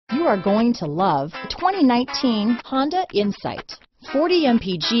you are going to love the 2019 Honda Insight. 40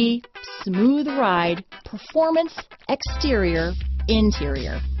 mpg, smooth ride, performance, exterior,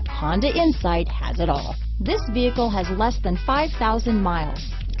 interior. Honda Insight has it all. This vehicle has less than 5,000 miles.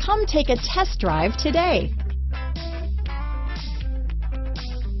 Come take a test drive today.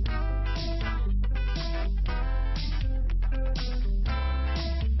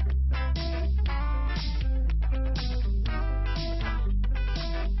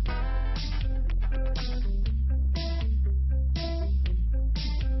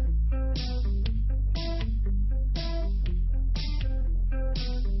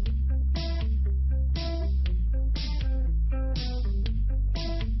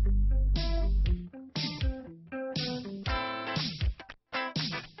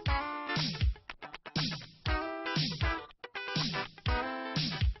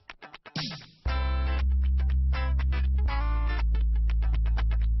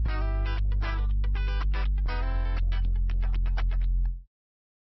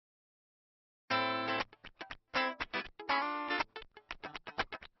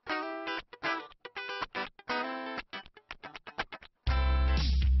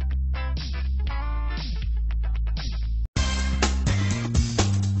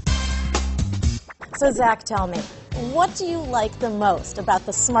 So Zach, tell me, what do you like the most about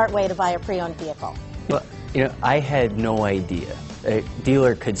the smart way to buy a pre-owned vehicle? Well, I had no idea a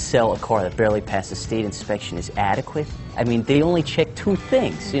dealer could sell a car that barely passed a state inspection as adequate. I mean, they only check two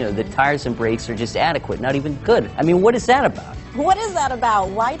things. The tires and brakes are just adequate, not even good. I mean, what is that about? What is that about?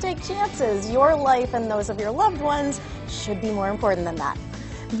 Why take chances? Your life and those of your loved ones should be more important than that.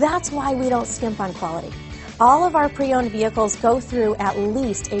 That's why we don't skimp on quality. All of our pre-owned vehicles go through at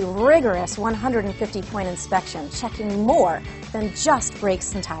least a rigorous 150-point inspection, checking more than just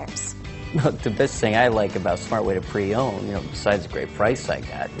brakes and tires. The best thing I like about Smart Way to Pre-Own, besides the great price I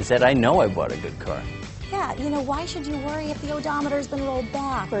got, is that I know I bought a good car. Yeah, why should you worry if the odometer's been rolled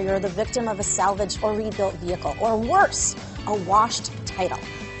back, or you're the victim of a salvaged or rebuilt vehicle, or worse, a washed title?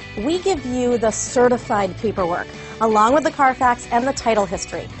 We give you the certified paperwork, along with the Carfax and the title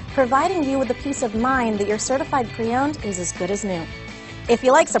history, providing you with the peace of mind that your certified pre-owned is as good as new. If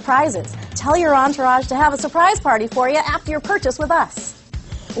you like surprises, tell your entourage to have a surprise party for you after your purchase with us.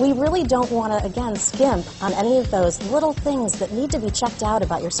 We really don't want to, again, skimp on any of those little things that need to be checked out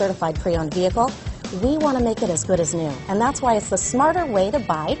about your certified pre-owned vehicle. We want to make it as good as new, and that's why it's the smarter way to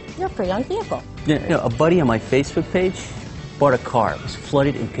buy your pre-owned vehicle. A buddy on my Facebook page bought a car. It was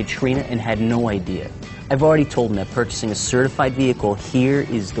flooded in Katrina and had no idea. I've already told him that purchasing a certified vehicle here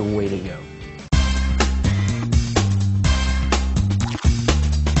is the way to go.